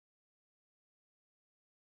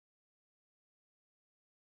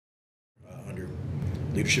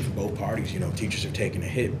leadership from both parties. Teachers have taken a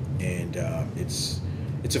hit, and it's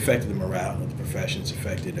affected the morale of the profession. It's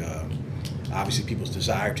affected obviously people's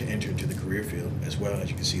desire to enter into the career field as well. As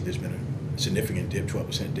you can see, there's been a significant dip,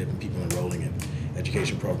 12% dip in people enrolling in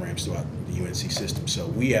education programs throughout the UNC system. So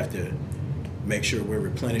we have to make sure we're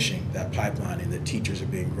replenishing that pipeline, and that teachers are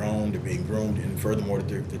being grown, they're being groomed, and furthermore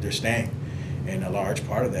that they're staying. And a large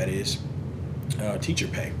part of that is teacher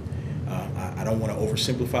pay. I don't want to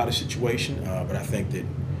oversimplify the situation, but I think that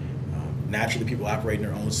naturally people operate in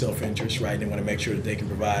their own self-interest, right? They want to make sure that they can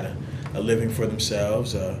provide a living for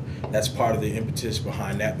themselves. That's part of the impetus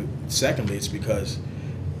behind that. But secondly, it's because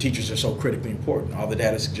teachers are so critically important. All the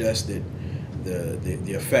data suggests that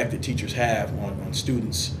the effect that teachers have on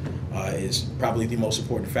students is probably the most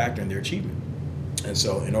important factor in their achievement. And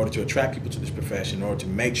so in order to attract people to this profession, in order to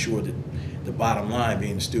make sure that the bottom line,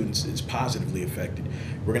 being the students, is positively affected,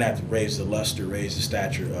 we're going to have to raise the luster, raise the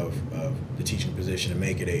stature of the teaching position, and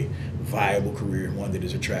make it a viable career, one that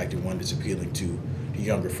is attractive, one that's appealing to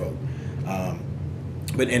younger folk.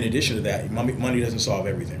 But in addition to that, money doesn't solve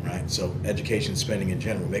everything, right? So education spending in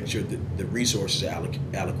general, making sure that the resources are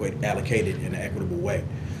allocated in an equitable way.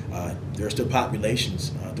 There are still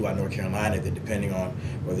populations throughout North Carolina that, depending on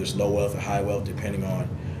whether it's low wealth or high wealth, depending on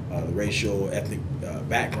the racial, ethnic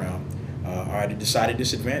background, are at a decided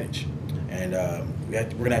disadvantage. And we're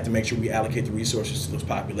going to have to make sure we allocate the resources to those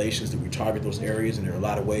populations, that we target those areas, and there are a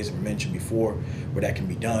lot of ways that we mentioned before where that can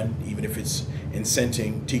be done, even if it's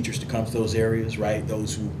incenting teachers to come to those areas, right?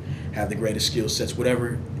 Those who have the greatest skill sets,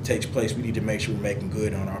 whatever takes place, we need to make sure we're making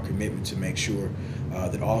good on our commitment to make sure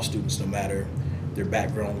that all students, no matter their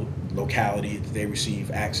background, locality, that they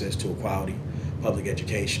receive access to a quality public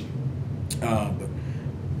education. But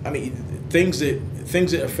I mean, things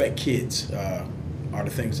that affect kids are the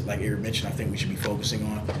things that, like Eric mentioned, I think we should be focusing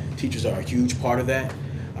on. Teachers are a huge part of that,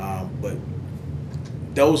 but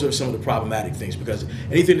those are some of the problematic things, because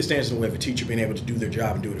anything that stands in the way of a teacher being able to do their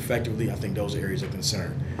job and do it effectively, I think those are areas of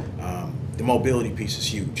concern. The mobility piece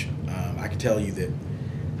is huge. I can tell you that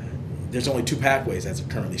there's only two pathways as it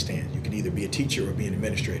currently stands. You can either be a teacher or be an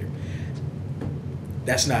administrator.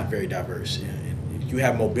 That's not very diverse. You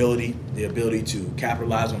have mobility, the ability to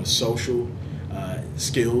capitalize on the social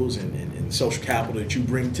skills and social capital that you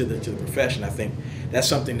bring to the profession. I think that's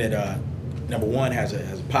something that number one has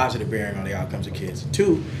a positive bearing on the outcomes of kids.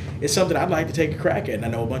 Two, it's something I'd like to take a crack at, and I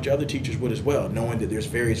know a bunch of other teachers would as well, knowing that there's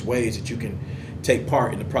various ways that you can take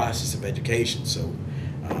part in the process of education. So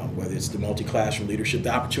whether it's the multi-classroom leadership,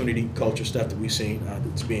 the opportunity culture stuff that we've seen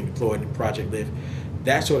that's being deployed in Project Live,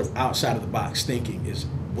 that sort of outside of the box thinking is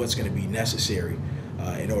what's going to be necessary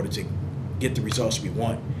in order to get the results we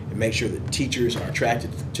want and make sure that teachers are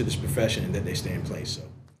attracted to this profession and that they stay in place. So.